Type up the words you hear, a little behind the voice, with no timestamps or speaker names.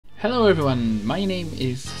Hello everyone, my name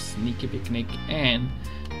is Sneaky Picnic and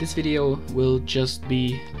this video will just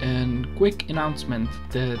be a quick announcement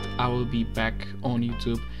that I will be back on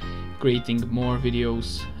YouTube creating more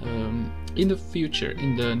videos in the future,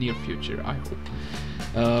 in the near future, I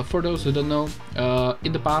hope. For those who don't know,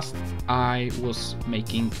 in the past I was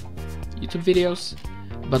making YouTube videos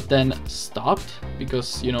but then stopped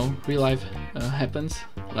because, you know, real life happens,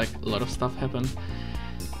 like a lot of stuff happened.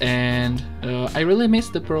 And I really miss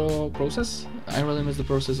the process. I really miss the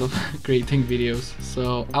process of creating videos.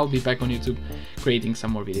 So I'll be back on YouTube creating some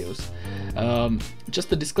more videos.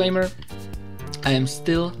 Just a disclaimer, I am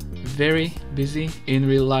still very busy in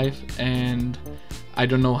real life and I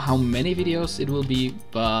don't know how many videos it will be,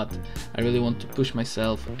 but I really want to push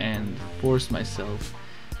myself and force myself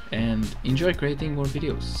and enjoy creating more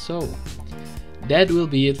videos. So that will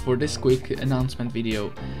be it for this quick announcement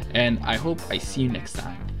video, and I hope I see you next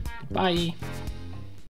time. Bye!